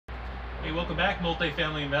Hey, welcome back,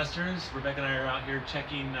 multifamily investors. Rebecca and I are out here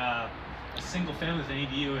checking a single family with an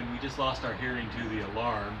ADU, and we just lost our hearing to the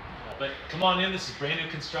alarm. But come on in, this is brand new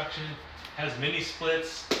construction, has mini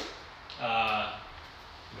splits. It's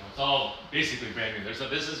all basically brand new.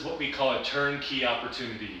 This is what we call a turnkey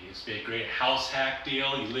opportunity. It's a great house hack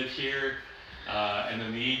deal. You live here, and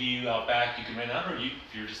then the ADU out back you can rent out, or if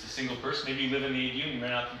you're just a single person, maybe you live in the ADU and you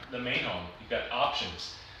rent out the main home. You've got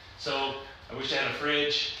options. So I wish I had a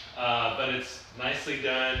fridge, but it's nicely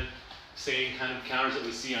done. Same kind of counters that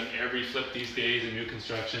we see on every flip these days in new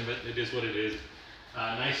construction, but it is what it is.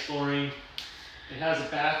 Nice flooring. It has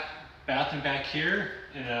a bathroom back here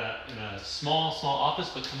in a small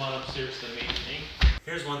office, but come on upstairs to the main thing.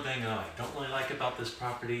 Here's one thing I don't really like about this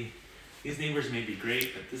property. These neighbors may be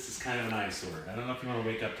great, but this is kind of an eyesore. I don't know if you want to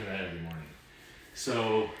wake up to that every morning.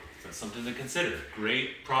 So that's something to consider.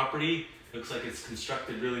 Great property. Looks like it's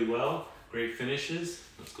constructed really well. Great finishes.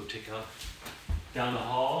 Let's go take a down the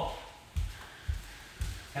hall.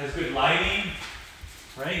 Has good lighting,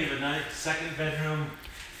 right? You have a nice second bedroom,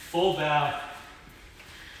 full bath,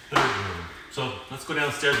 third room. So let's go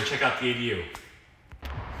downstairs and check out the ADU.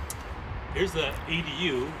 Here's the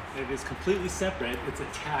ADU. It is completely separate. It's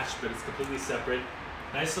attached, but it's completely separate.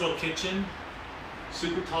 Nice little kitchen,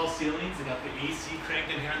 super tall ceilings. They got the AC crank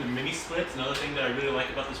in here and the mini splits. Another thing that I really like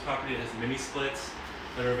about this property, it has mini splits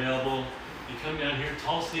that are available. You come down here,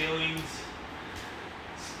 tall ceilings,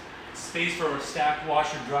 space for a stacked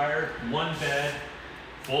washer dryer, one bed,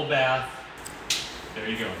 full bath. There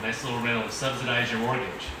you go, nice little rental to subsidize your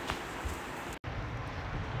mortgage.